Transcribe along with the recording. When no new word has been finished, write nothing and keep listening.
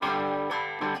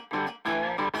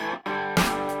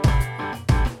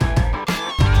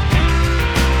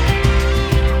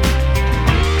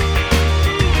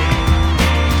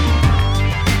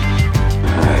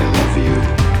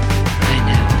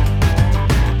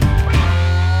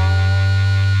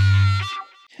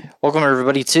Welcome,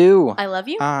 everybody, to I Love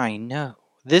You. I Know.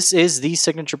 This is the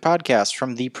signature podcast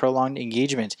from The Prolonged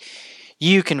Engagement.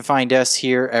 You can find us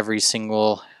here every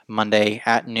single Monday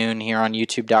at noon here on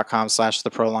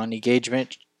youtube.com/The Prolonged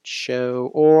Engagement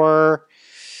Show or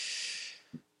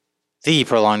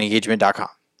theprolongedengagement.com.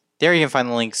 There you can find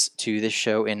the links to this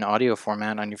show in audio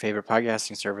format on your favorite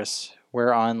podcasting service.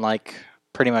 We're on,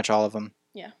 pretty much all of them.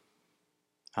 Yeah.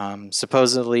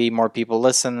 Supposedly more people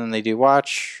listen than they do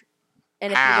watch.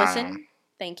 And if you listen,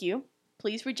 thank you.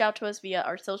 Please reach out to us via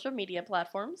our social media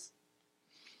platforms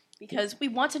because we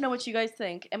want to know what you guys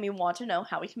think and we want to know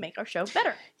how we can make our show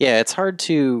better. Yeah, it's hard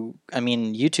to.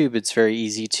 YouTube, it's very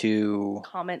easy to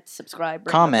comment, subscribe,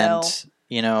 ring the bell,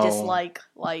 dislike,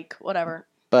 whatever.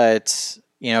 But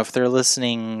if they're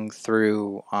listening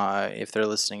through, if they're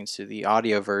listening to the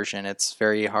audio version, it's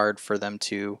very hard for them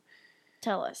to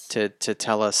tell us to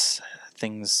tell us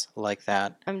things like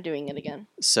that. I'm doing it again.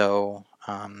 So.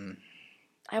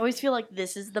 I always feel like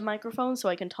this is the microphone, so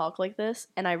I can talk like this,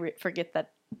 and I forget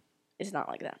that it's not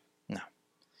like that. No.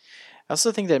 I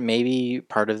also think that maybe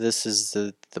part of this is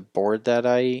the board that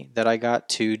I got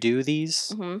to do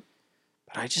these. Mm-hmm.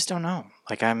 But I just don't know.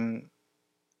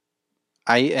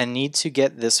 I need to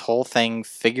get this whole thing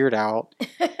figured out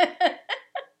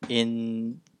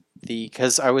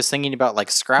because I was thinking about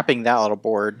scrapping that little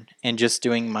board and just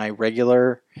doing my big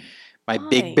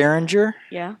Behringer.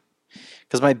 Yeah.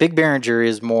 Because my big Behringer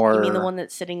is more... You mean the one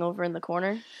that's sitting over in the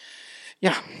corner?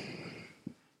 Yeah.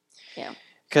 Yeah.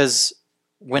 Because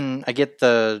when I get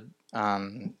the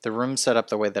room set up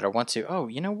the way that I want to, oh,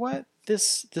 you know what?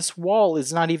 This wall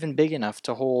is not even big enough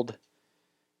to hold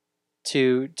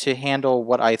to handle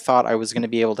what I thought I was going to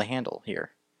be able to handle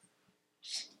here.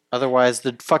 Otherwise,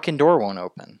 the fucking door won't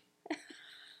open.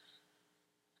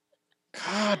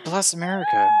 God bless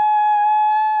America.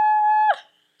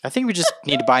 I think we just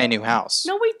need to buy a new house.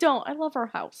 No, we don't. I love our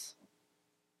house.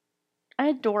 I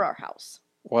adore our house.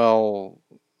 Well,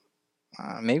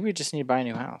 maybe we just need to buy a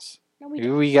new house. No, we maybe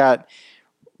don't.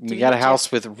 we got a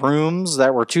house with rooms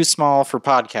that were too small for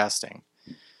podcasting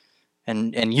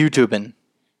and YouTubing.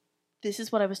 This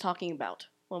is what I was talking about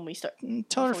when we start.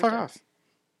 Tell her to fuck off.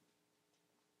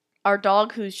 Our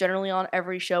dog, who's generally on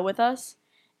every show with us,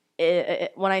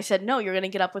 when I said, no, you're going to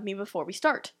get up with me before we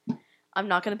start. I'm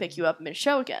not going to pick you up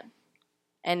mid-show again.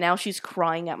 And now she's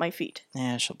crying at my feet.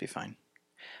 Yeah, she'll be fine.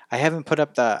 I haven't put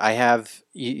up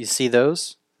you see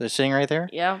those? They're sitting right there?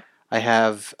 Yeah. I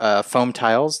have foam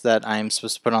tiles that I'm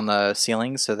supposed to put on the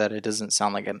ceiling so that it doesn't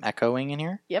sound like I'm echoing in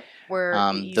here. Yep.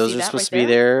 Those are supposed to be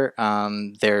there.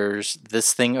 There's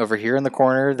this thing over here in the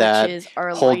corner that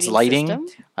holds lighting.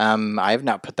 I have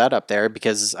not put that up there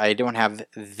because I don't have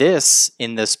this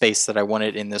in the space that I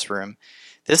wanted in this room.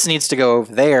 This needs to go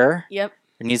over there. Yep.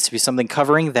 There needs to be something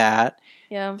covering that.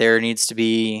 Yeah. There needs to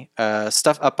be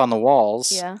stuff up on the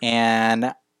walls. Yeah. And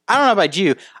I don't know about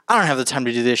you. I don't have the time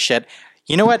to do this shit.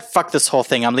 You know what? Fuck this whole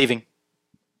thing. I'm leaving.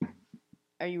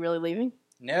 Are you really leaving?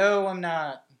 No, I'm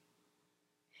not.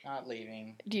 Not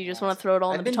leaving. Do you just want to throw it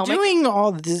all in the Potomac? I've been doing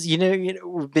all this.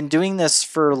 We've been doing this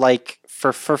for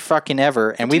fucking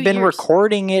ever, and we've been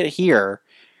recording it here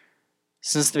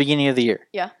since the beginning of the year.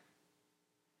 Yeah.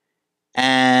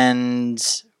 And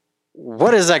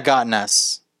what has that gotten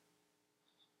us?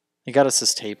 It got us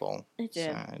this table. It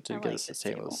did. So it did get us this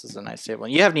table. This is a nice table.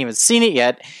 And you haven't even seen it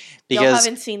yet because y'all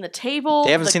haven't seen the table.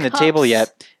 They haven't seen the table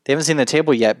yet. They haven't seen the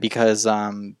table yet because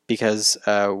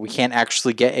we can't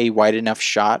actually get a wide enough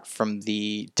shot from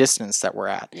the distance that we're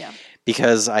at. Yeah.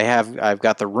 Because I've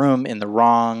got the room in the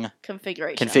wrong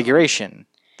configuration.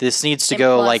 This needs to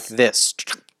go like this.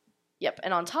 Yep.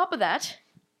 And on top of that,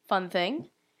 fun thing.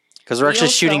 Because we're actually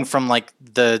shooting from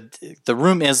the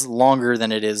room is longer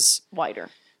than it is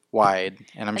wide,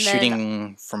 and I'm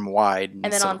shooting from wide.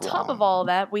 And then on top of all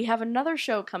that, we have another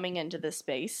show coming into this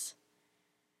space.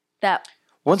 That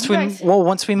once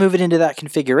we move it into that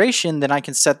configuration, then I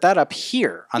can set that up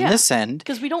here on this end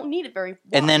because we don't need it very wide.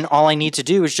 And then all I need to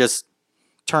do is just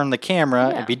turn the camera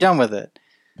and be done with it.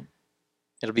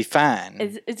 It'll be fine.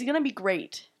 It's gonna be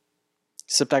great.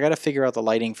 Except I got to figure out the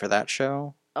lighting for that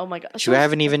show. Oh my gosh! You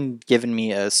haven't even given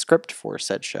me a script for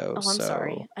said show. Oh, I'm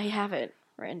sorry. I have it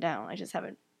written down. I just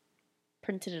haven't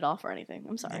printed it off or anything.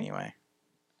 I'm sorry. Anyway,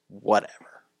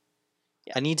 whatever.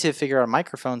 Yeah. I need to figure out a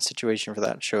microphone situation for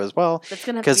that show as well. That's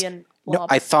gonna have to be no,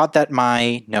 I thought that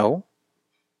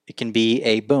it can be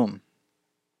a boom.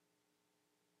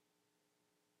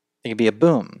 It can be a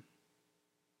boom.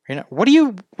 What are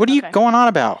you going on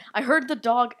about? I heard the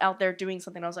dog out there doing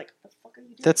something. I was like, "What the fuck are you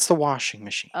doing?" That's the washing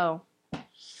machine. Oh.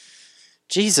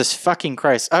 Jesus fucking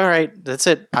Christ. All right, that's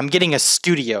it. I'm getting a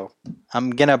studio. I'm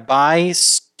going to buy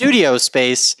studio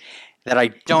space that I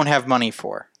don't have money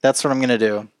for. That's what I'm gonna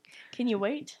do. Can you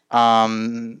wait?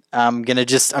 I'm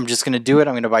just gonna do it.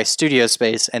 I'm gonna buy studio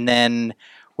space, and then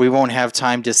we won't have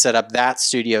time to set up that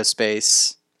studio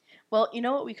space. Well, you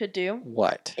know what we could do?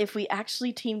 What? If we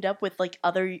actually teamed up with like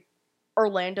other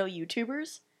Orlando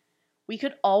YouTubers, we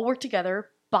could all work together,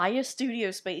 buy a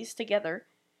studio space together,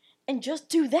 and just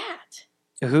do that.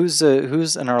 Who's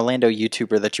an Orlando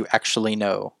YouTuber that you actually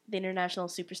know? The international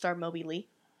superstar Moby Lee,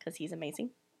 because he's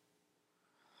amazing.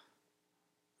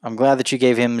 I'm glad that you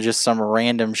gave him just some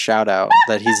random shout out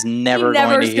that he's never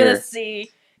going to hear. Gonna see,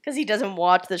 because he doesn't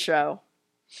watch the show.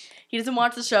 He doesn't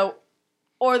watch the show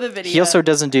or the video. He also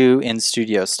doesn't do in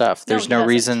studio stuff. No, There's he no doesn't.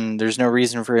 reason. There's no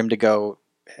reason for him to go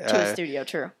to the studio.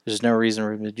 True. There's no reason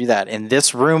for him to do that. And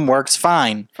this room works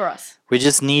fine For us. We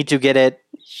just need to get it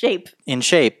in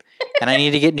shape. And I need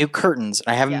to get new curtains.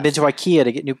 I haven't been to IKEA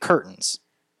to get new curtains.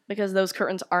 Because those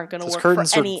curtains aren't going to work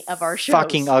for any of our shows.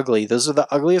 Fucking ugly. Those are the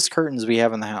ugliest curtains we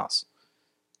have in the house.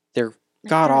 They're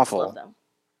god awful. Love them.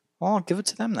 Well, I'll give it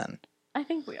to them then. I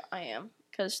think I am,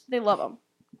 because they love them.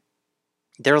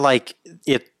 They're like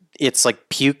it's like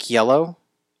puke yellow.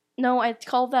 No, I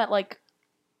call that like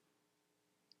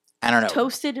I don't know.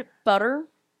 Toasted butter.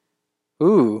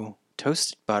 Ooh,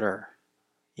 toasted butter.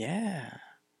 Yeah.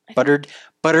 Buttered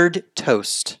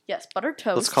toast. Yes, buttered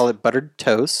toast. Let's call it buttered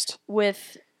toast.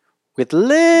 With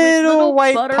little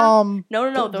white butter. palm.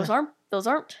 No, those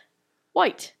aren't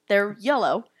white. They're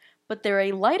yellow, but they're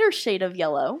a lighter shade of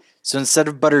yellow. So instead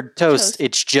of buttered toast,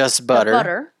 it's just butter.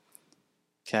 Butter.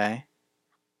 Okay.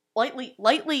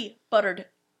 Lightly buttered,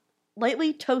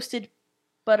 lightly toasted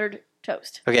buttered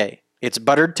toast. Okay, it's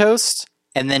buttered toast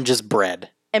and then just bread.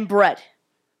 And bread.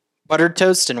 Buttered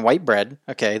toast and white bread.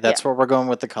 Okay, that's what we're going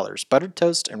with the colors. Buttered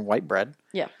toast and white bread.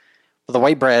 Yeah. Well, the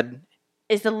white bread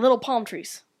is the little palm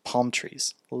trees.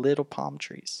 Little palm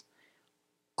trees.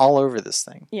 All over this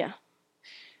thing. Yeah.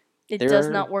 It does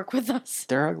not work with us.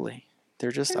 They're ugly.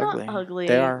 They're just ugly. Not ugly.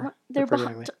 They are. They're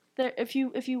ugly. If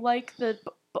you like the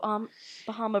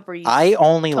Bahama breeze. I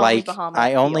only like the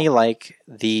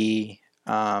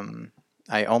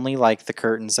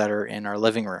curtains that are in our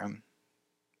living room.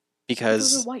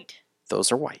 Because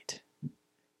those are white.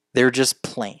 They're just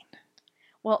plain.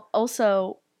 Well,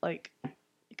 also, like,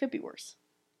 it could be worse.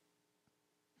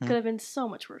 It could have been so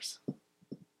much worse.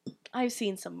 I've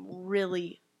seen some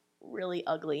really, really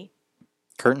ugly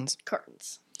curtains.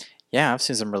 Yeah, I've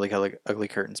seen some really ugly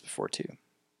curtains before too.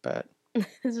 But this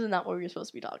is not what we were supposed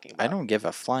to be talking about. I don't give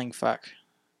a flying fuck.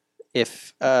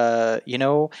 If I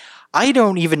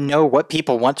don't even know what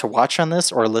people want to watch on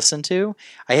this or listen to.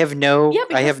 No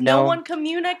one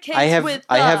communicates with us.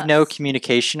 I have no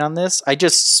communication on this. I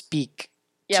just speak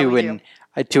to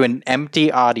an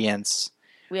empty audience.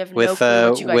 We have no clue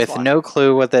what you guys want. No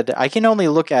clue what that. I can only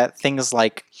look at things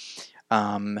like.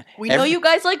 We know you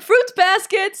guys like Fruits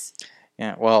Baskets.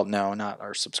 Yeah, well, no, not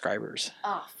our subscribers.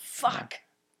 Oh fuck.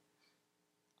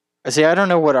 See, I don't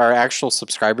know what our actual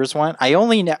subscribers want. I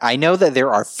know that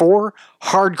there are 4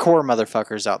 hardcore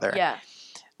motherfuckers out there. Yeah.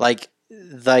 Like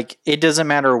it doesn't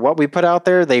matter what we put out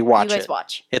there, they watch it. You guys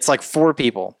watch. It's like 4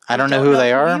 people. I don't know who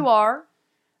they are. You are,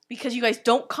 because you guys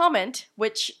don't comment.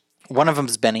 Which one of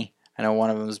them's Benny. I know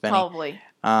one of them's Benny. Probably.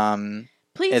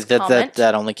 Please comment.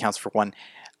 That only counts for 1.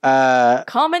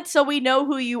 Comment so we know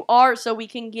who you are, so we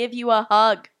can give you a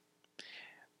hug.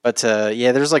 But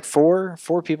there's like 4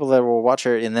 people that will watch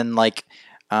it, and then like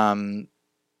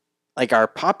our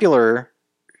popular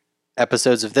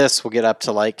episodes of this will get up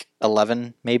to like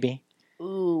 11 maybe.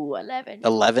 Ooh, 11.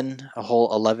 11, a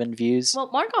whole 11 views. Well,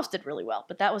 Markov's did really well,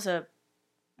 but that was an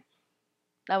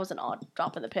odd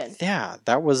drop in the pin. Yeah,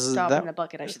 that was drop in the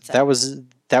bucket, I should say. That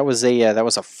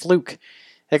was a fluke.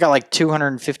 It got like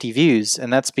 250 views,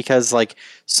 and that's because like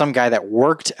some guy that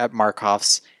worked at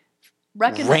Markov's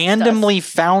randomly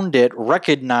found it,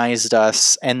 recognized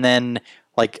us, and then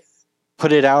like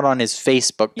put it out on his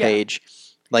Facebook page.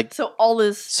 Like so all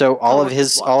of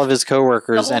his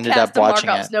coworkers ended up watching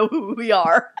it. Know who we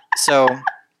are. So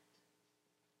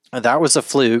that was a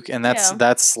fluke, and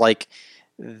that's like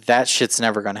that shit's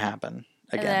never gonna happen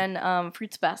again. And then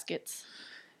Fruits Baskets.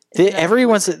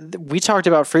 We talked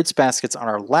about Fruits Baskets on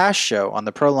our last show, on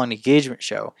the Prolonged Engagement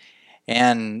show,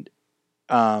 and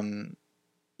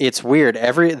it's weird.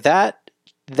 That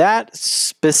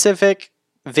specific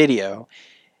video,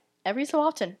 every so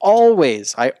often,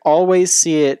 I always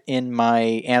see it in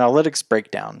my analytics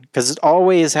breakdown because it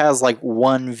always has like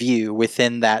 1 view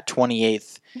within that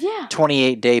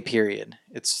 28-day period.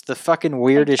 It's the fucking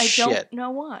weirdest shit. I don't know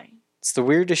why. It's the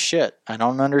weirdest shit. I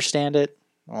don't understand it.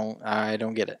 Well, I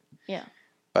don't get it. Yeah.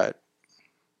 But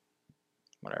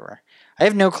whatever. I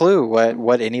have no clue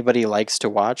what anybody likes to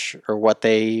watch or what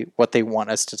they want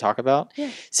us to talk about.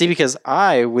 Yeah. See, because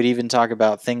I would even talk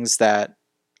about things that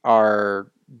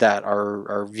our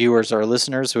viewers, our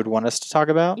listeners would want us to talk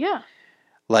about. Yeah.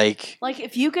 Like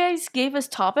if you guys gave us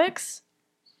topics,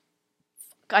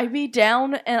 I'd be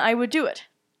down and I would do it.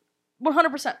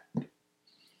 100%.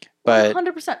 but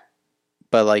 100%.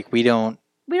 but like we don't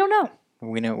We don't know.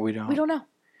 we don't We don't know.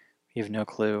 we have no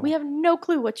clue. We have no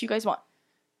clue what you guys want.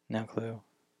 No clue.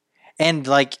 And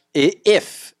like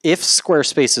if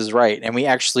Squarespace is right and we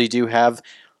actually do have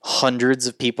hundreds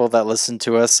of people that listen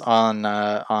to us on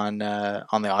the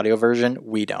audio version,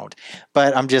 we don't.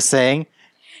 But I'm just saying,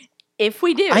 If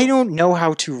we do. I don't know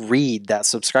how to read that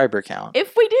subscriber count.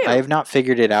 If we do. I have not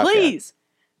figured it out please.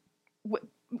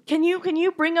 Can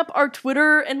you bring up our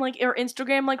Twitter and like our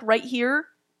Instagram like right here?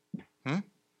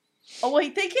 Oh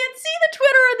wait, they can't see the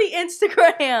Twitter or the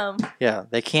Instagram. yet. Yeah,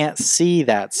 they can't see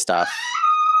that stuff.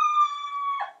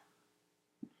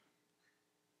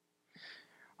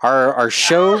 Our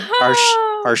show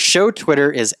our show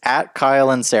Twitter is at Kyle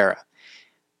and Sarah.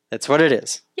 That's what it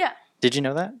is. Yeah. Did you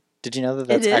know that? Did you know that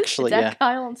that's it is? actually it's at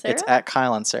Kyle and Sarah? It's at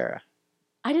Kyle and Sarah.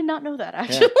 I did not know that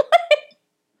actually.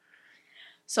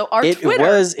 So our It Twitter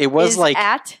was is like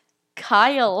at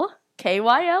Kyle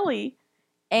Kyle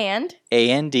and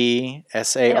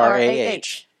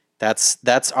ANDSARAH.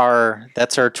 That's our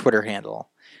Twitter handle.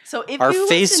 So if Our you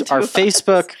listen to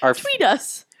Facebook tweet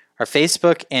us. Our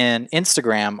Facebook and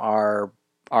Instagram are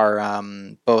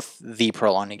both the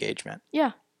Prolonged Engagement.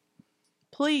 Yeah.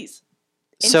 Please.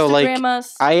 So Instagram like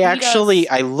us,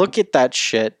 I look at that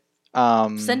shit.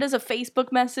 send us a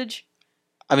Facebook message.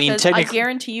 I mean, I technically,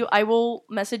 guarantee you, I will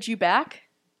message you back.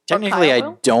 technically,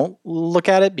 I don't look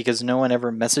at it because no one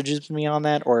ever messages me on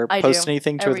that or posts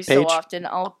anything to the Every page. so often,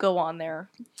 I'll go on there.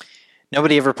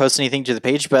 Nobody ever posts anything to the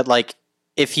page, but like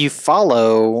if you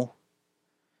follow,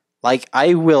 like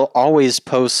I will always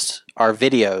post our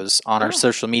videos on our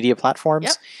social media platforms.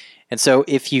 Yep. And so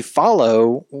if you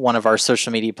follow one of our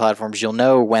social media platforms, you'll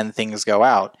know when things go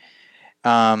out.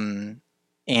 And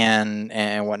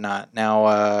whatnot.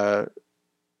 Now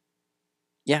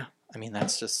yeah, I mean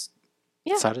that's just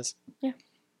that's how it is. Yeah.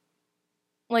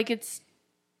 Like it's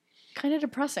kind of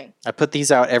depressing. I put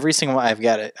these out every single one. I've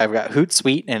got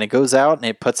Hootsuite and it goes out and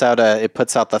it puts out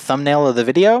the thumbnail of the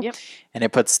video. Yep. And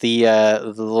it puts the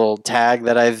little tag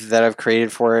that I've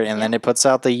created for it, and then it puts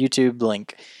out the YouTube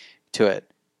link to it.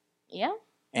 Yeah.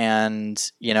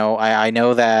 And I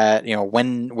know that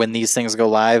when these things go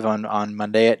live on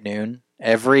Monday at noon,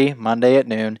 every Monday at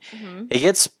noon,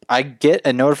 I get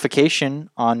a notification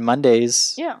on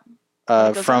Mondays. Yeah.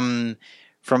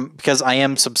 From because I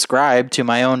am subscribed to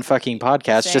my own fucking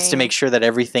podcast just to make sure that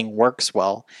everything works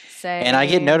well. And I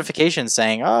get notifications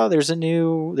saying, "Oh, there's a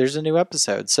new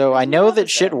episode." So I know that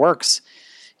shit works,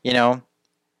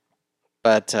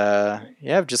 But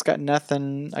I've just got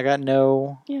nothing. I got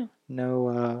no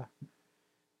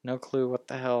clue what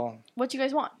the hell. What you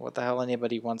guys want? What the hell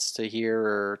anybody wants to hear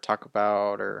or talk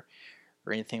about or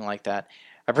anything like that.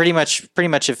 I pretty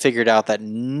much have figured out that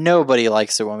nobody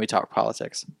likes it when we talk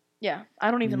politics. Yeah, I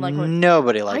don't even like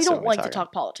nobody likes it. I don't like to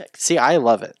talk politics. See, I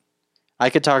love it. I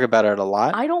could talk about it a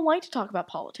lot. I don't like to talk about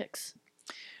politics.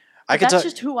 That's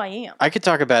just who I am. I could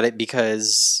talk about it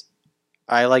because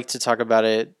I like to talk about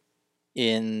it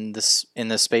in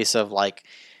the space of like,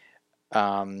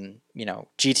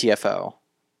 GTFO,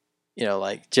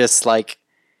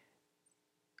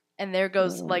 And there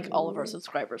goes like all of our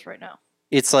subscribers right now.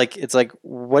 It's like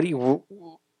what do you?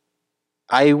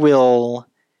 I will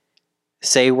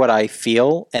say what I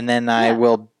feel, and then I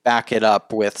will back it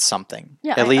up with something.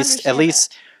 Yeah, at least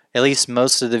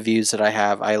most of the views that I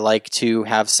have, I like to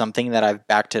have something that I've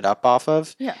backed it up off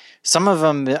of. Yeah. Some of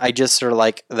them I just sort of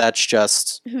like, that's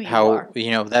just who you how are.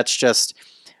 That's just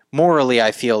morally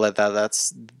I feel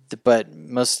that's. But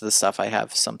most of the stuff I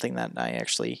have something that I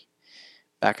actually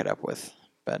back it up with.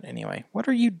 But anyway, what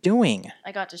are you doing?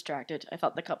 I got distracted. I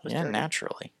thought the cup was dirty.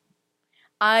 Naturally.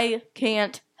 I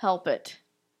can't help it.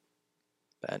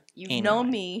 But you've known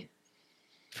me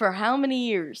for how many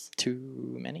years?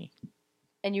 Too many.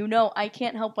 And I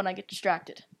can't help when I get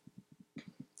distracted.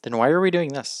 Then why are we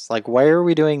doing this? Like, why are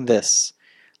we doing this?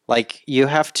 Like, you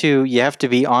have to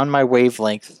be on my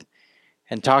wavelength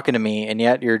and talking to me, and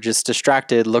yet you're just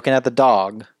distracted looking at the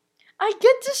dog. I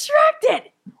get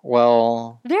distracted.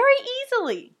 Well, very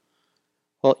easily.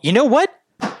 Well, you know what?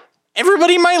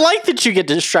 Everybody might like that you get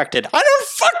distracted. I don't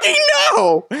fucking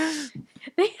know.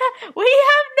 We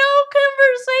have no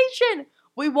conversation.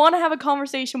 We want to have a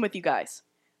conversation with you guys.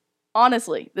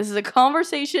 Honestly, this is a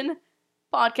conversation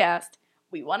podcast.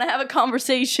 We want to have a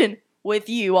conversation with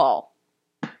you all.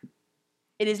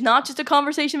 It is not just a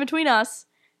conversation between us.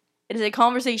 It is a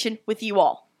conversation with you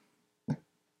all.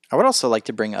 I would also like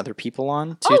to bring other people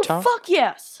on to talk. Fuck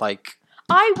yes. Like,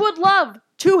 I would love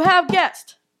to have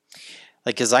guests.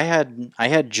 like, cause I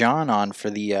had John on for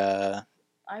the.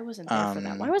 I wasn't there for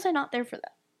that. Why was I not there for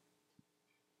that?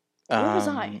 Where was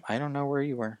I? I don't know where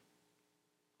you were.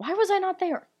 Why was I not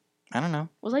there? I don't know.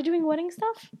 Was I doing wedding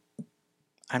stuff?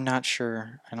 I'm not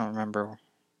sure. I don't remember.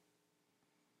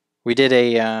 We did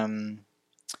a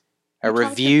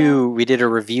review. We did a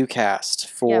review cast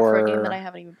for a game that I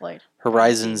haven't even played.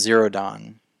 Horizon Zero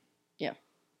Dawn. Yeah.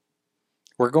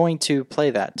 We're going to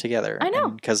play that together. I know.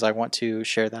 Because I want to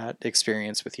share that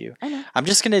experience with you. I know. I'm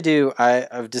just gonna do.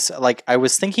 I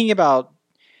was thinking about,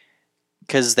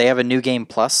 because they have a new game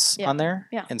plus on there.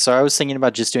 Yeah. And so I was thinking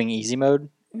about just doing easy mode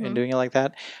and doing it like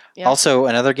that. Yeah. Also,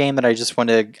 another game that I just want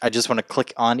to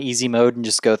click on easy mode and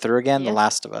just go through again. The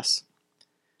Last of Us.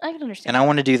 I can understand. And I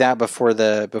want to do that before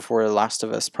the Last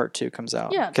of Us Part 2 comes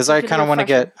out. Yeah, because I kind of want to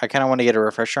get a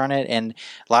refresher on it. And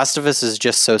Last of Us is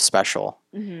just so special.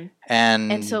 Mm-hmm.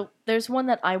 And so there's one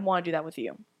that I want to do that with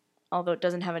you, although it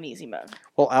doesn't have an easy mode.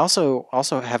 Well, I also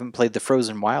haven't played the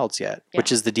Frozen Wilds yet,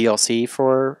 which is the DLC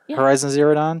for Horizon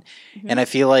Zero Dawn, and I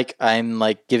feel like I'm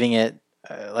like giving it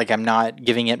I'm not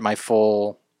giving it my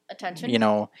full attention.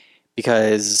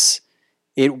 Because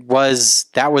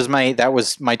that was my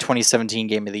 2017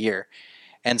 game of the year.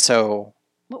 And so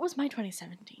what was my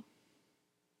 2017?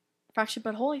 Fractured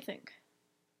But Whole, I think.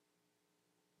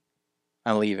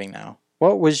 I'm leaving now.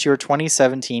 What was your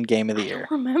 2017 game of the year?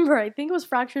 I don't remember. I think it was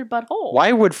Fractured But Whole.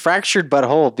 Why would Fractured But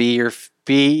Whole be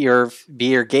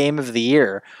your game of the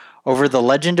year over The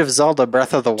Legend of Zelda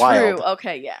Breath of the Wild? True.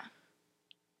 Okay, yeah.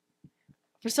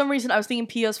 For some reason, I was thinking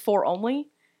PS4 only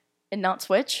and not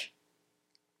Switch.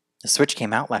 The Switch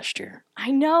came out last year.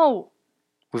 I know.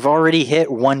 We've already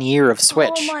hit 1 year of Switch.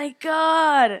 Oh my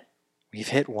god. We've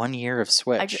hit 1 year of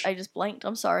Switch. I just blanked.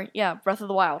 I'm sorry. Yeah, Breath of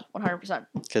the Wild, 100%.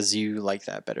 Because you like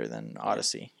that better than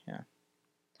Odyssey. Yeah.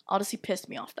 Odyssey pissed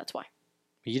me off. That's why.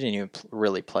 You didn't even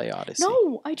really play Odyssey.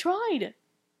 No, I tried.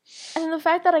 And the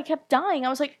fact that I kept dying, I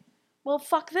was like, well,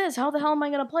 fuck this. How the hell am I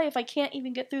going to play if I can't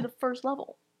even get through the first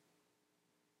level?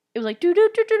 It was like, I'm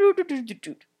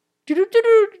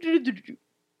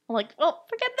like, well,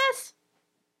 forget this.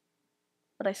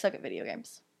 But I suck at video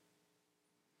games.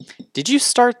 Did you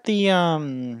start the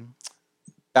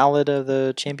Ballad of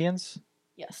the Champions?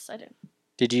 Yes, I did.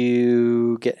 Did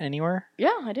you get anywhere?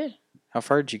 Yeah, I did. How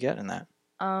far did you get in that?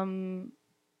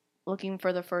 Looking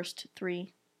for the first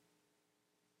 3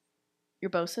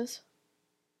 Urbosas.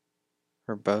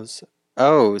 Urbos.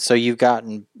 Oh, so you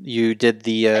did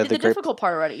the I did the difficult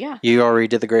part already, yeah. You already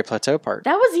did the Great Plateau part.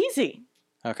 That was easy.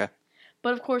 Okay.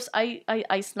 But of course,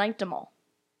 I sniped them all.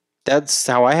 That's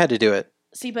how I had to do it.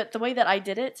 See, but the way that I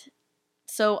did it,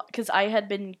 so, because I had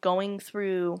been going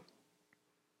through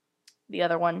the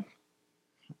other one,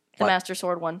 the Master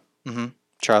Sword one. Mm-hmm.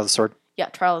 Trial of the Sword. Yeah,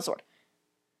 Trial of the Sword.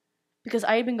 Because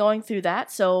I had been going through that,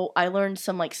 so I learned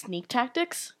some, like, sneak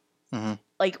tactics. Mm-hmm.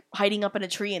 Like, hiding up in a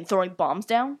tree and throwing bombs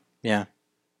down. Yeah.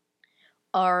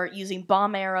 Or using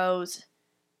bomb arrows,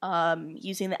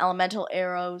 using the elemental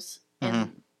arrows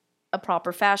in a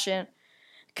proper fashion.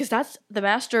 Because that's, the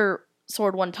Master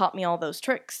Sword one taught me all those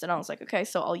tricks. And I was like, okay,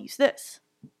 so I'll use this.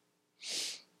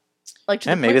 Like,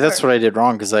 and maybe that's what I did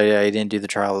wrong, because I didn't do the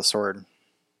Trial of the Sword.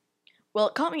 Well,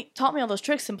 it taught me all those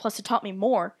tricks, and plus it taught me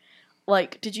more.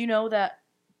 Like, did you know that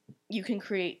you can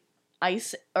create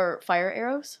ice or fire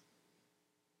arrows?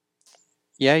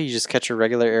 Yeah, you just catch a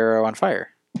regular arrow on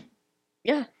fire.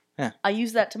 Yeah. Yeah. I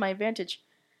use that to my advantage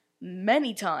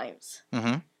many times.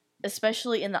 Mm-hmm.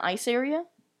 Especially in the ice area.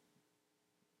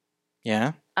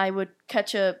 Yeah. I would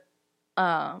catch a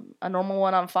normal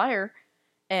one on fire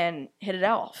and hit it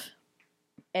off.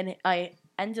 And I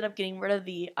ended up getting rid of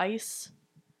the ice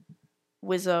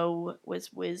Wizolphus.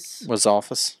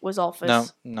 No,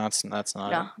 that's not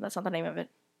No, it. that's not the name of it.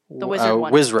 The wizard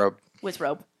one. Wizrobe.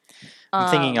 Wizrobe. I'm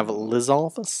thinking of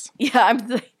Lizolphus. Yeah,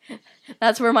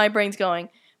 that's where my brain's going,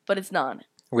 but it's not.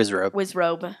 Wizrobe.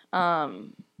 Wizrobe.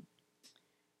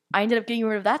 I ended up getting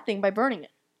rid of that thing by burning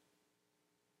it.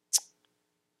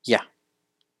 Yeah.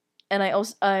 And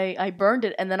I burned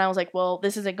it, and then I was like, well,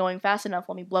 this isn't going fast enough.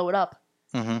 Let me blow it up.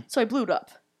 Mm-hmm. So I blew it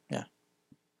up. Yeah.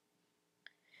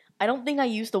 I don't think I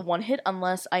used the one hit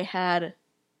unless I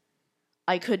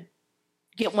could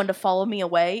get one to follow me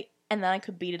away, and then I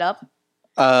could beat it up.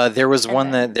 There was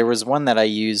one that I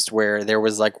used where there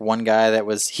was like one guy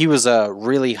he was a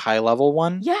really high level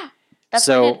one. Yeah. That's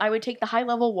what I did. I would take the high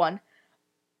level one,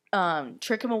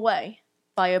 trick him away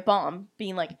by a bomb,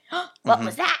 being like, oh, what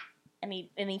was that? and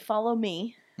he'd follow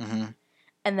me, Hmm.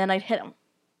 and then I'd hit him,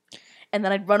 and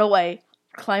then I'd run away,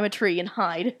 climb a tree, and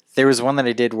hide. There was one that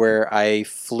I did where I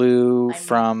flew I'm-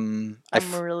 from.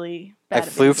 I'm really I bad.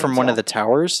 flew from one of the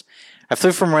towers. I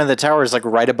flew from one of the towers, like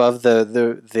right above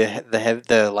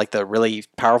the like the really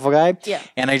powerful guy. Yeah.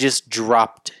 And I just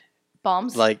dropped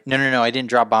bombs. like no, I didn't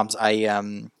drop bombs.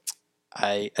 I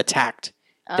attacked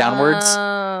downwards.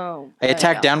 Oh, I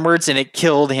attacked downwards, and it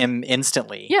killed him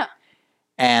instantly. Yeah.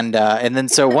 And then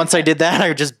so once I did that,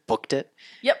 I just booked it.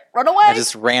 Yep. Run away. I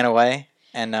just ran away.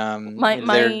 And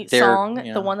my they're, song,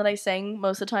 you know. the one that I sang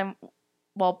most of the time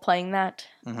while playing that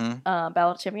Mhm.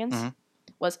 Battle of Champions, Mhm.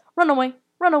 was "Run away,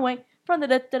 run away, run da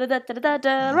da da da da da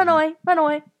da, run Mhm. away, run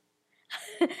away."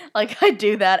 Like I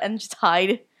do that and just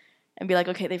hide, and be like,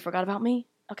 "Okay, they forgot about me.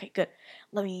 Okay, good.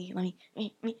 Let me.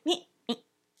 Me.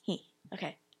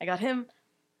 Okay, I got him."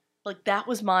 Like that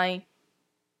was my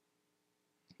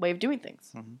way of doing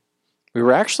things. We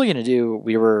were actually going to do.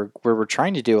 We were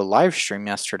trying to do a live stream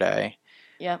yesterday.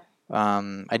 Yeah.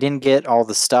 I didn't get all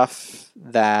the stuff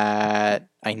that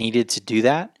I needed to do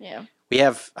that. Yeah.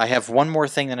 I have one more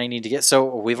thing that I need to get. So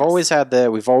we've Yes. always had the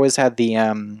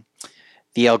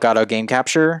Elgato game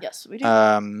capture. Yes, we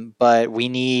do. But we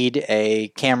need a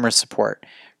camera support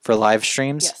for live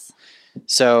streams. Yes.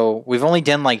 So we've only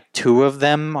done like 2 of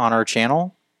them on our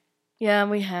channel. Yeah,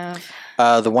 we have.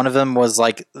 The one of them was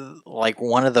like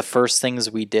one of the first things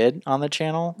we did on the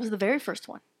channel. It was the very first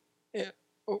one.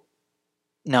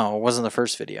 No, it wasn't the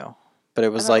first video, but it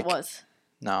was I like thought it was.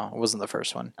 no, it wasn't the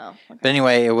first one. Oh. Okay. But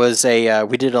anyway, it was a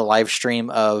we did a live stream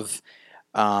of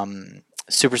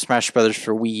Super Smash Brothers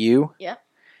for Wii U. Yeah.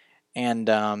 And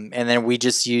then we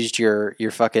just used your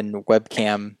fucking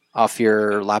webcam off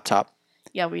your laptop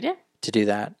Yeah, we did. to do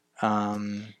that.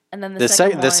 And then The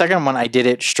second one I did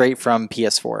it straight from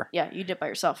PS4. Yeah, you did it by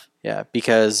yourself. Yeah,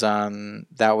 because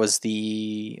that was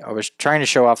I was trying to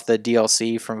show off the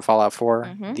DLC from Fallout 4,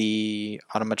 Mhm. the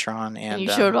Automatron, And you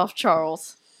showed off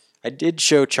Charles. I did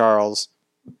show Charles.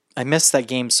 I miss that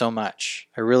game so much.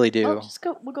 I really do.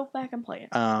 Oh, we'll go back and play it.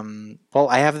 Well,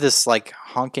 I have this like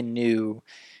honkin' new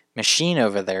machine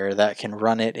over there that can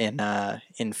run it in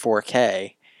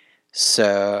 4K.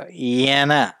 So yeah,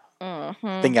 nah.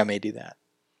 I think I may do that.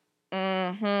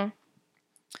 Mm-hmm.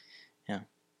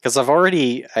 Because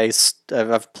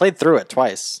I've played through it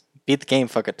twice, beat the game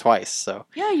fucking twice. So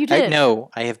Yeah, you did.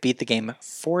 I have beat the game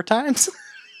 4 times.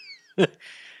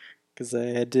 Because I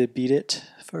had to beat it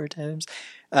 4 times.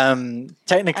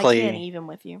 Technically, I can't even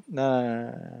with you.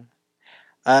 No.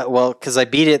 Well, because I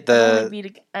beat it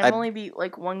I've only beat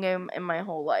like one game in my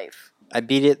whole life. I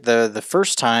beat it the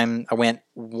first time. I went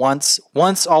once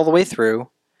all the way through,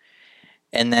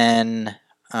 and then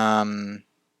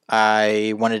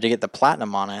I wanted to get the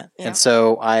platinum on it, Yeah. and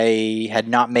so I had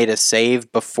not made a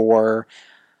save before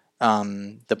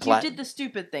the You did the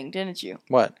stupid thing, didn't you?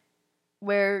 What?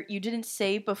 Where you didn't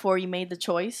save before you made the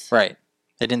choice. Right.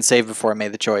 I didn't save before I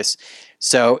made the choice,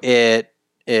 so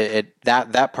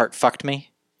that part fucked me.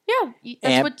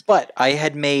 Yeah, But I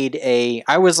had made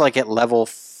I was like at level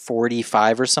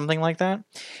 45 or something like that,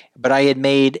 but I had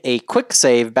made a quick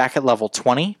save back at level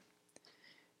 20,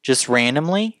 just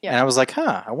randomly, Yeah. and I was like,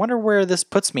 I wonder where this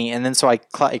puts me, and then so I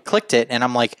clicked it, and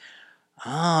I'm like,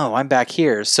 oh, I'm back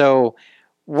here. So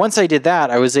once I did that,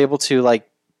 I was able to like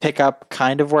pick up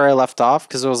kind of where I left off,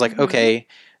 because it was like, Mhm. okay,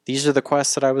 these are the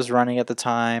quests that I was running at the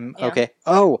time. Yeah. Okay.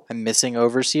 Oh, I'm missing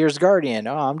Overseer's Guardian.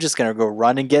 Oh, I'm just gonna go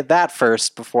run and get that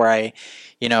first before I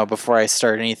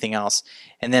start anything else.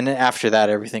 And then after that,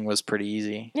 everything was pretty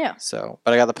easy. Yeah. So,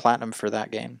 but I got the platinum for that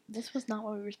game. This was not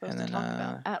what we were supposed And to then, talk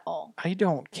about at all. I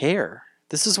don't care.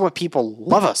 This is what people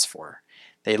love us for.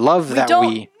 They love that don't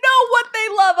we. know what they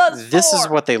love us This for. is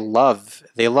what they love.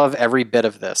 They love every bit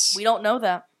of this. We don't know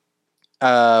that.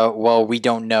 Well, we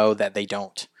don't know that they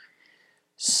don't.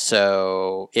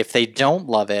 So if they don't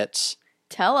love it,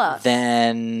 Tell us.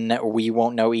 then we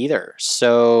won't know either.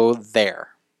 So there.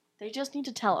 They just need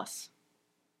to tell us.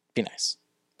 Be nice.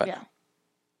 But, Yeah.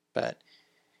 But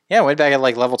yeah, went back at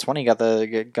like level 20,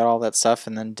 got all that stuff,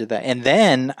 and then did that. And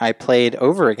then I played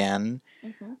over again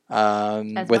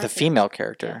As with my a female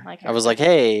character. Yeah, my I was like,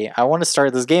 hey, I want to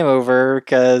start this game over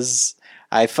because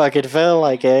I fucking feel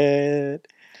like it.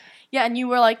 Yeah, and you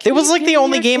were like, It was "Can like you the give me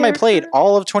only your game I played character?"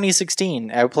 all of 2016.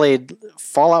 I played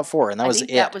Fallout 4, and that was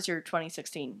think it. That was your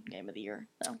 2016 game of the year.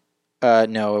 No.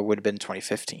 No, it would have been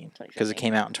 2015 because it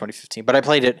came out in 2015. But I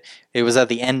played it. It was at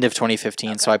the end of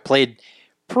 2015, so I played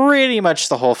pretty much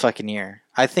the whole fucking year.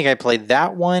 I think I played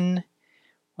that one.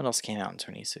 What else came out in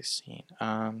 2016?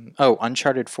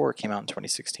 Uncharted 4 came out in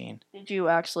 2016. Did you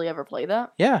actually ever play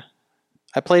that? Yeah,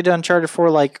 I played Uncharted 4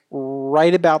 like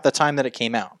right about the time that it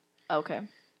came out. Okay.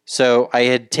 So I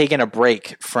had taken a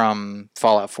break from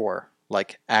Fallout 4,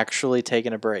 like actually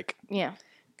taken a break. Yeah.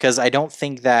 Because I don't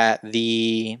think that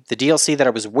the DLC that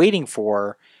I was waiting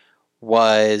for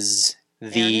was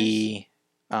the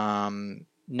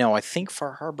no, I think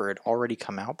Far Harbor had already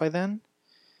come out by then.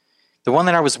 The one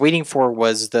that I was waiting for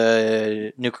was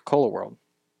the Nuka-Cola World.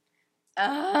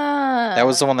 That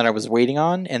was the one that I was waiting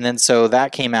on, and then so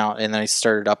that came out, and then I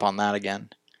started up on that again.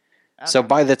 Okay. So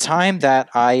by the time that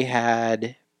I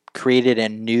had created a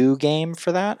new game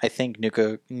for that, I think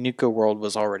Nuka World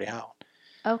was already out.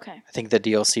 Okay. I think the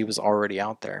DLC was already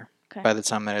out there by the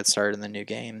time that it started in the new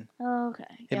game.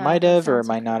 Okay. It might have or it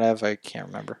might not have. I can't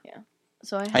remember. Yeah.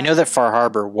 So I know that Far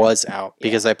Harbor was out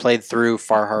because I played through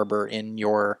Far Harbor in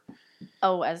your...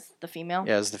 Oh, as the female?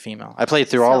 Yeah, as the female. I played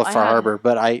through all of Far Harbor,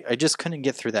 but I just couldn't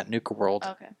get through that Nuka World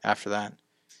after that.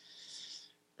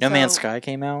 No Man's Sky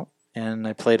came out, and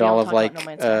I played all of like...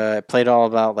 played all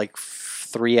about like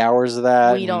 3 hours of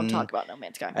that. We don't talk about No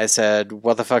Man's Sky. I said,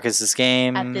 what the fuck is this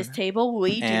game? At this table,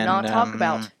 we do not talk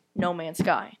about No Man's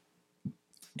Sky.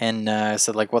 And I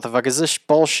said, like, what the fuck is this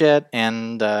bullshit?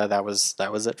 And that was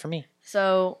it for me.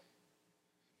 So,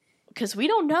 because we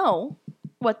don't know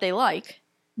what they like,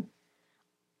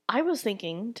 I was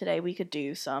thinking today we could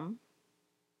do some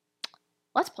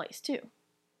Let's Plays too.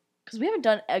 Because we haven't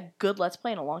done a good Let's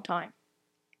Play in a long time.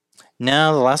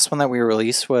 No, the last one that we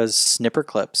released was Snipper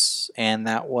Clips, and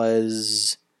that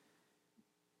was...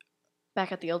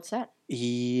 Back at the old set.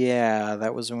 Yeah,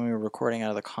 that was when we were recording out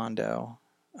of the condo.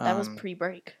 That was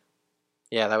pre-break.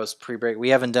 Yeah, that was pre-break. We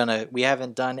haven't done a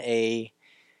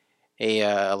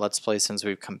Let's Play since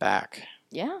we've come back.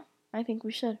 Yeah, I think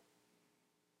we should.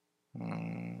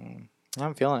 I'm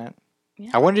feeling it. Yeah.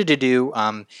 I wanted to do.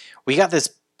 We got this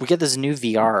new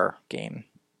VR game.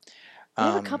 We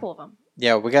have a couple of them.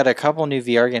 Yeah, we got a couple new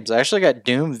VR games. I actually got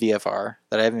Doom VFR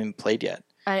that I haven't even played yet.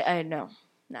 I know.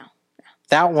 No.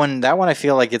 That one I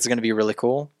feel like it's going to be really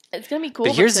cool. It's going to be cool.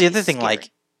 But here's the other thing,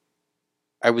 like,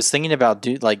 I was thinking about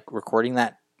recording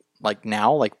that like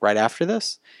now, like right after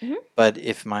this. Mm-hmm. But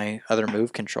if my other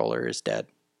Move controller is dead,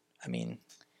 I mean.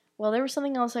 Well, there was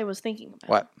something else I was thinking about.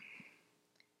 What?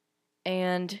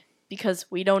 And because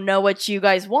we don't know what you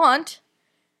guys want,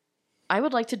 I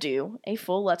would like to do a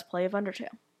full Let's Play of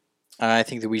Undertale. I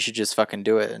think that we should just fucking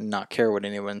do it and not care what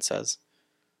anyone says.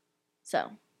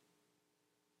 So.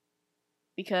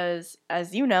 Because,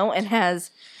 as you know, and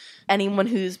as anyone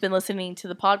who's been listening to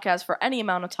the podcast for any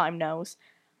amount of time knows,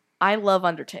 I love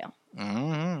Undertale.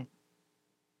 Mm-hmm.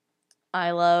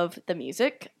 I love the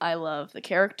music. I love the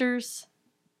characters.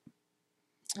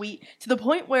 To the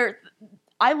point where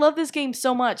I love this game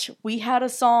so much, we had a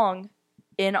song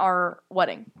in our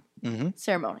wedding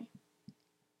ceremony.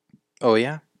 Oh,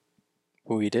 yeah?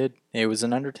 We did. It was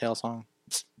an Undertale song.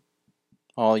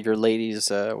 All your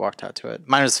ladies walked out to it.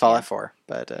 Mine was Fallout 4,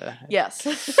 but... yes.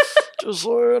 Just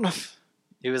saying.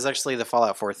 It was actually the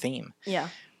Fallout 4 theme. Yeah.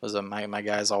 It was my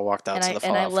guys all walked out to the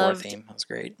Fallout 4 theme. It was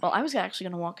great. Well, I was actually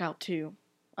going to walk out to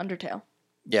Undertale.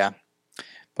 Yeah.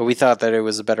 But we thought that it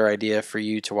was a better idea for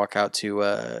you to walk out to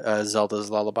Zelda's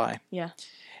Lullaby. Yeah.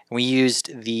 We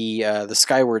used the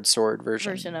Skyward Sword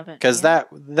version of it. Because that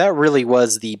really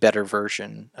was the better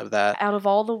version of that. Out of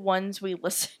all the ones we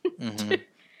listened to.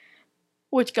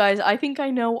 Which, guys, I think I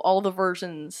know all the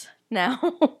versions now.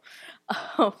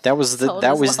 That was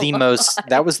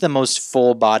the most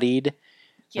full-bodied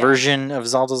version of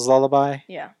Zelda's Lullaby.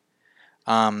 Yeah.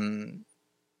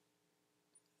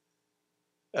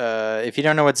 If you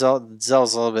don't know what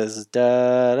Zelda's Lullaby is,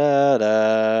 da da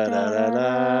da da da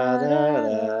da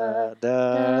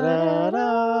da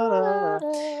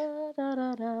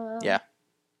da da. Yeah.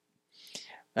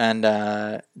 And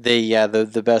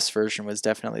the best version was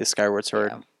definitely the Skyward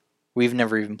Sword. Yeah. We've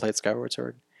never even played Skyward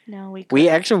Sword. No, we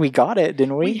got it,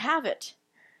 didn't we? We have it.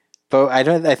 But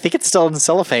I think it's still in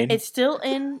cellophane. It's still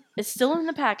in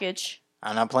the package.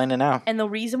 I'm not playing it now. And the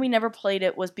reason we never played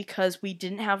it was because we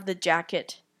didn't have the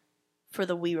jacket for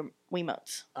the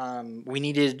Wiimotes. We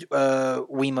needed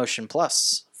Wii Motion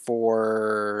Plus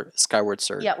for Skyward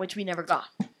Sword. Yeah, which we never got.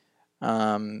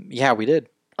 Yeah, we did.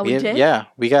 Oh, we did? Yeah,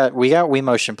 we got Wii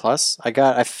Motion Plus.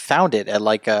 I found it at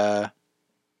like I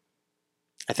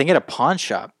think at a pawn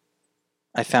shop.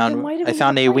 I found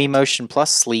a Wii Motion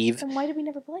Plus sleeve. Then why did we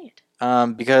never play it?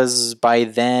 Because by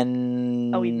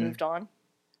then... Oh, we moved on?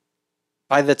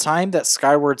 By the time that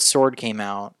Skyward Sword came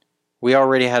out, we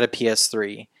already had a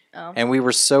PS3. Oh. And we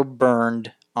were so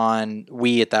burned on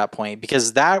Wii at that point.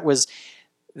 Because that was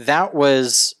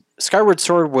Skyward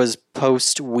Sword was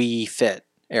post Wii Fit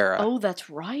era. Oh, that's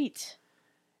right.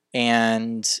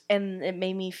 And And it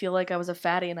made me feel like I was a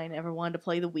fatty and I never wanted to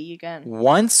play the Wii again.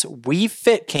 once Wii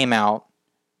Fit came out,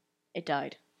 It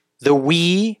died. the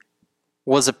Wii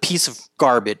was a piece of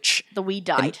garbage. The Wii An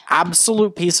died.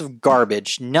 absolute piece of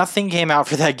garbage. Nothing came out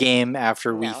for that game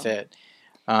after Wii No. Fit.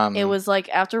 It was like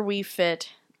after Wii Fit,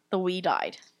 the Wii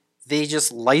died They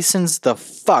just licensed the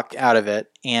fuck out of it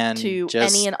and to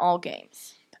just, any and all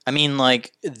games. I mean,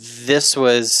 like this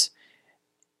was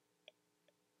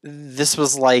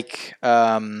like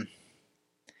I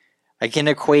can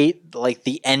equate like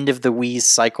the end of the Wii's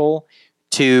cycle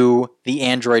to the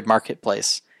Android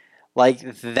marketplace. Like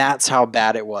that's how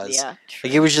bad it was. Yeah,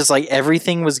 Like it was just like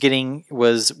everything was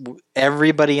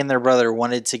everybody and their brother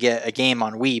wanted to get a game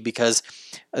on Wii because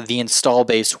the install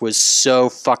base was so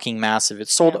fucking massive. It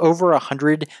sold over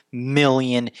 100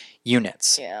 million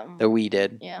units. Yeah. The Wii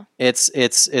did. Yeah.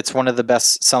 It's one of the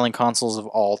best selling consoles of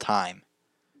all time.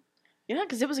 Yeah,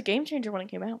 because it was a game changer when it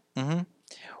came out. Mm-hmm.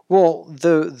 Well,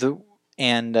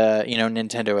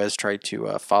 Nintendo has tried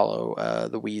to follow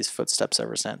the Wii's footsteps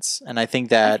ever since, and I think I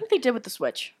that think they did with the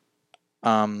Switch.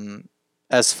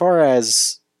 as far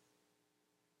as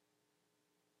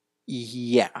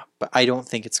yeah, but I don't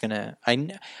think it's gonna.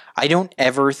 I don't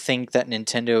ever think that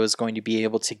Nintendo is going to be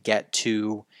able to get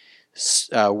to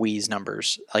Wii's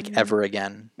numbers like ever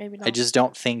again. Maybe not. I just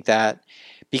don't think that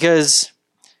because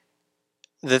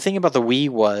the thing about the Wii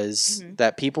was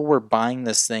that people were buying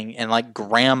this thing and like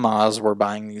grandmas were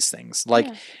buying these things. Like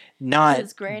not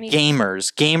His granny-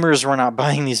 gamers. Gamers were not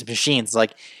buying these machines.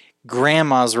 Like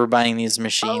grandmas were buying these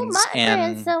machines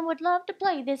and grandson would love to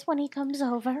play this when he comes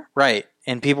over. right.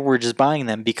 And people were just buying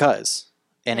them because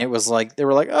and it was like they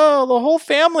were like, "Oh, the whole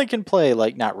family can play."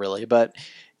 Like not really, but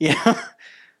yeah.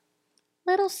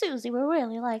 Little Susie will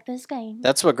really like this game.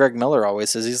 That's what Greg Miller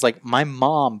always says. He's like, "My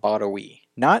mom bought a Wii.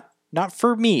 Not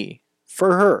for me,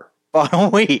 for her. Bought a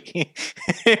Wii."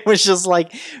 It was just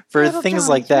like for Little things John's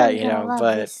like that, really you know. gonna love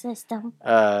But this system.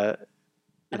 I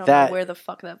don't know where the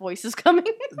fuck that voice is coming.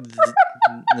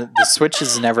 the Switch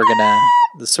is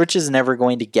never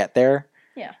going to get there.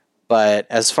 Yeah. But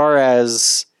as far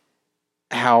as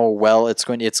how well it's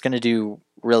going to do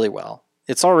really well.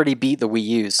 It's already beat the Wii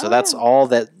U, so that's all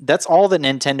that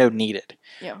Nintendo needed.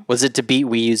 Yeah. Was it to beat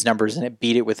Wii U's numbers, and it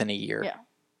beat it within a year. Yeah.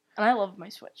 And I love my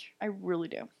Switch. I really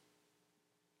do.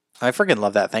 I freaking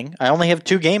love that thing. I only have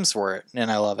 2 games for it,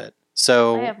 and I love it.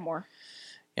 So I have more.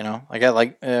 You know, I got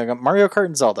Mario Kart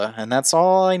and Zelda, and that's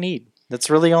all I need. That's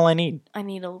really all I need. I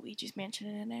need a Luigi's Mansion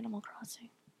and an Animal Crossing.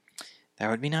 That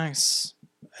would be nice.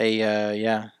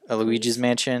 A Luigi's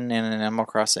Mansion and an Animal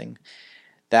Crossing.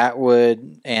 That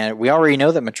would, and we already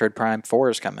know that Metroid Prime 4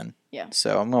 is coming. Yeah.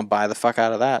 So I'm gonna buy the fuck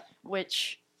out of that.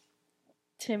 Which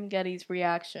Tim Getty's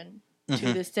reaction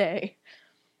to this day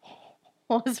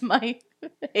was my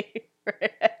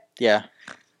favorite. Yeah.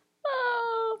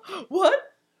 What?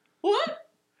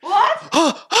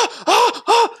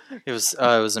 It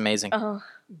was amazing.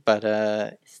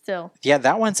 But still. Yeah,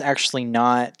 that one's actually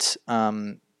not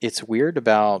it's weird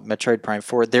about Metroid Prime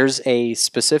 4. There's a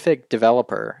specific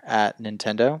developer at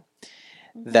Nintendo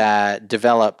that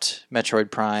developed Metroid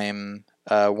Prime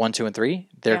 1, 2, and 3.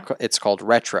 It's called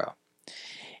Retro.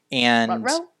 And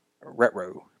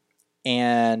Retro.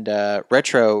 And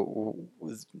Retro,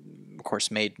 of course,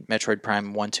 made Metroid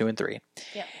Prime 1, 2, and 3.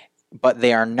 Yeah. But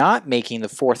they are not making the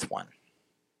 4th one.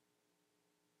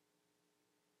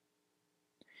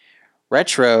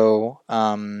 Retro,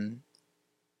 the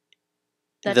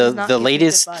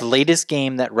latest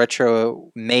game that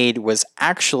Retro made was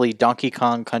actually Donkey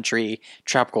Kong Country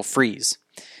Tropical Freeze.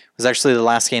 It was actually the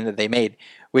last game that they made,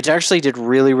 which actually did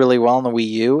really, really well on the Wii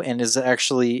U and is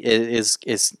actually is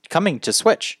coming to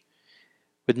Switch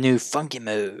with new funky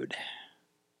mode.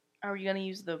 Are you gonna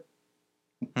use the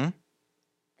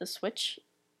Switch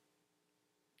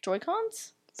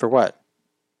Joy-Cons? For what?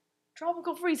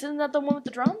 Tropical Freeze, isn't that the one with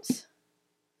the drums?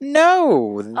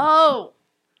 No. Oh.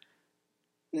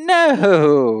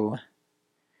 No.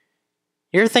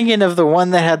 You're thinking of the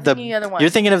one that had You're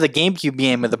thinking of the GameCube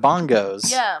game with the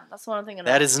bongos. Yeah, that's what I'm thinking of.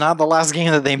 That is not the last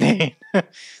game that they made.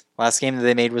 Last game that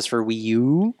they made was for Wii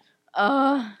U.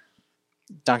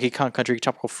 Donkey Kong Country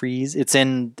Tropical Freeze. It's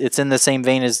in the same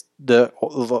vein as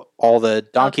all the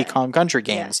Donkey Kong Country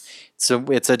games. Yes. So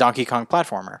it's a Donkey Kong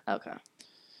platformer. Okay.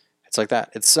 It's like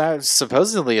that. It's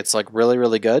supposedly it's like really,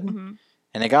 really good. Mm-hmm.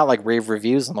 And it got like rave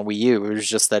reviews on the Wii U. It was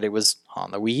just that it was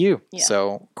on the Wii U. Yeah.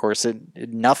 So of course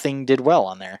nothing did well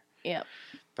on there. Yeah.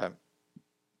 But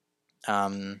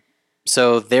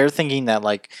so they're thinking that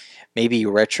like maybe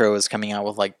Retro is coming out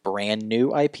with like brand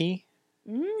new IP.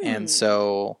 And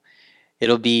so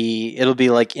it'll be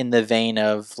like in the vein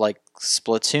of like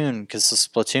Splatoon, because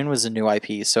Splatoon was a new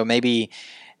IP. So maybe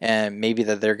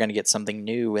that they're going to get something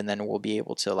new, and then we'll be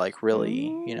able to like really,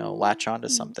 latch onto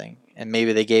something. And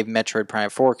maybe they gave Metroid Prime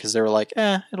 4 because they were like,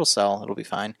 it'll sell, it'll be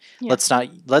fine. Yeah.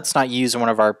 Let's not use one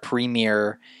of our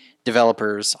premier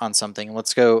developers on something.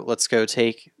 Let's go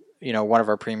take one of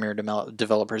our premier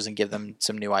developers and give them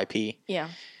some new IP. Yeah.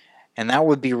 And that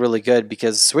would be really good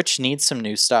because Switch needs some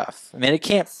new stuff. I mean,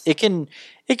 it can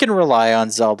rely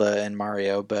on Zelda and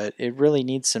Mario, but it really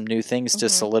needs some new things to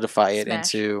solidify it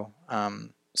Smash. into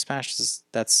Smash.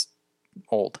 That's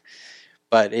old,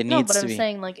 but it needs to be. I'm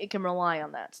saying like it can rely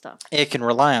on that stuff. It can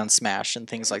rely on Smash and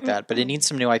things like that, but it needs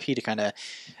some new IP to kind of,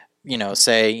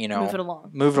 say, move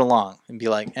it along and be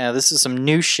like, this is some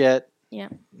new shit. Yeah.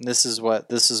 This is what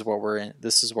we're in.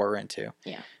 This is what we're into.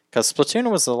 Yeah. Because Splatoon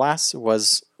was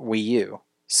Wii U,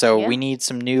 so we need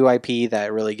some new IP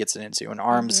that really gets it into, and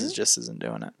ARMS isn't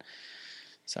doing it.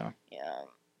 So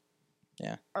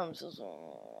yeah. ARMS is.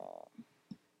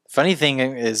 Funny thing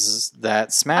is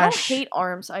that Smash. I don't hate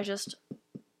ARMS.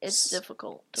 It's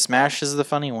difficult. Smash is the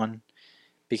funny one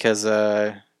because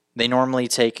they normally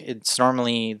it's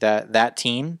normally that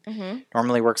team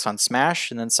normally works on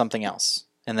Smash and then something else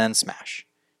and then Smash.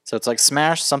 So it's like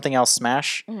Smash, something else,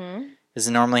 Smash. Is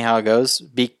normally how it goes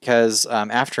because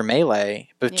after Melee,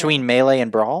 between Melee and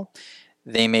Brawl,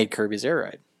 they made Kirby's Air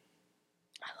Ride.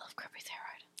 I love Kirby's Air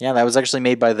Ride. Yeah, that was actually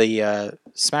made by the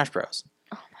Smash Bros.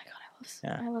 Oh my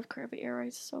god, I love Kirby Air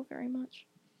Ride so very much.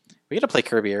 We got to play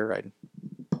Kirby Air Ride.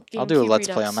 I'll do a Let's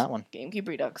Play on that one. GameCube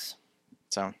Redux.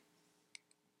 So,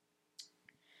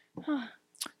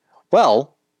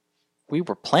 well, we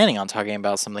were planning on talking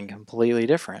about something completely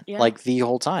different, like the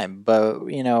whole time. But,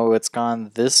 it's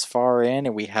gone this far in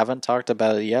and we haven't talked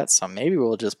about it yet, so maybe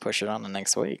we'll just push it on the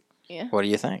next week. Yeah. What do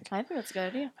you think? I think that's a good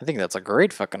idea. I think that's a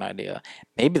great fucking idea.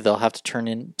 Maybe they'll have to tune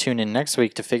in next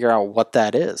week to figure out what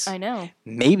that is. I know.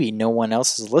 Maybe no one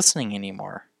else is listening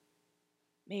anymore.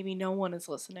 Maybe no one is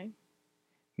listening.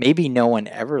 Maybe no one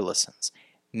ever listens.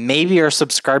 Maybe our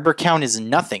subscriber count is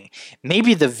nothing.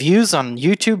 Maybe the views on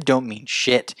YouTube don't mean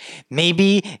shit.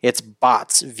 Maybe it's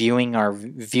bots viewing our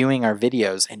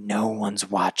videos and no one's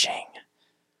watching.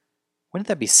 Wouldn't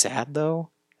that be sad though?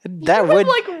 That would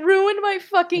like ruin my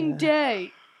fucking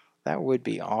day. That would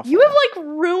be awful. You have like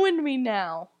ruined me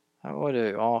now. That would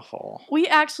be awful. We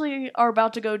actually are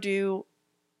about to go do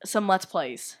some Let's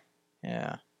Plays.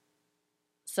 Yeah.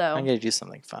 So I'm gonna do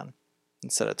something fun.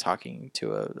 Instead of talking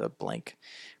to a blank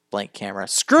camera.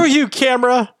 Screw you,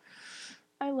 camera!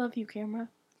 I love you, camera.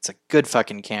 It's a good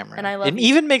fucking camera. And I love it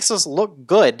even makes us look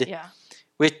good. Yeah.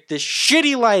 With the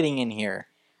shitty lighting in here.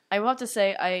 I will have to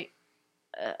say,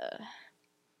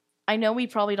 I know we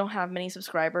probably don't have many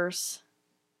subscribers.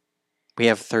 We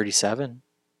have 37.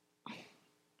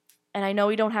 And I know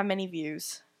we don't have many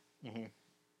views. Mm-hmm.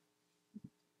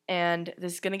 And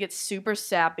this is going to get super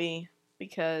sappy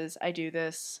because I do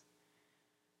this.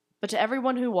 But to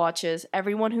everyone who watches,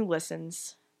 everyone who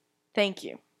listens, thank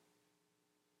you.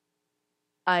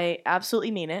 I absolutely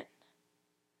mean it.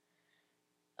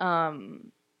 I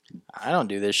don't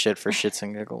do this shit for shits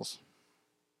and giggles.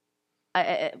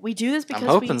 We do this because I'm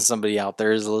hoping somebody out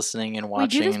there is listening and watching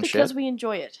and shit. We do this because we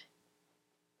enjoy it.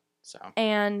 So.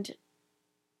 And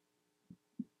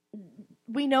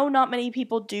we know not many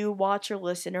people do watch or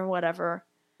listen or whatever.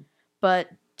 But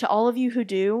to all of you who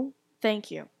do, thank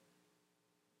you.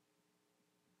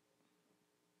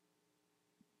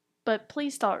 But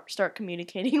please start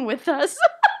communicating with us.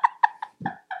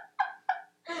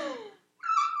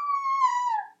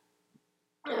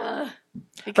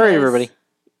 Hurry, everybody.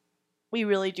 We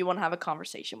really do want to have a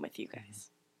conversation with you guys.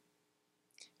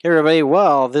 Hey, everybody.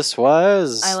 Well, this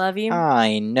was... I Love You.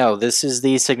 I know. This is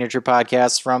the signature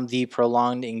podcast from The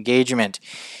Prolonged Engagement.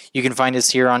 You can find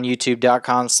us here on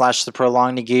youtube.com/The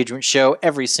Prolonged Engagement Show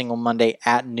every single Monday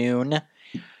at noon.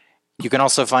 You can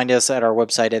also find us at our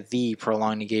website at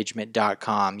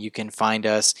theprolongedengagement.com. You can find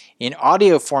us in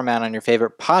audio format on your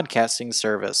favorite podcasting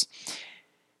service.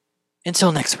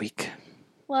 Until next week.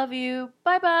 Love you.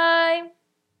 Bye-bye.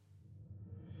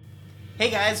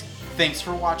 Hey guys, thanks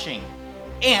for watching.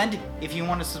 And if you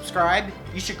want to subscribe,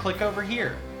 you should click over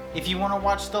here. If you want to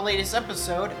watch the latest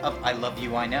episode of I Love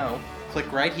You, I Know,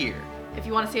 click right here. If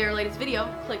you want to see our latest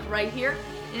video, click right here.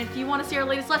 And if you want to see our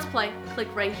latest Let's Play, click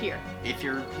right here. If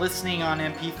you're listening on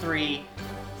MP3,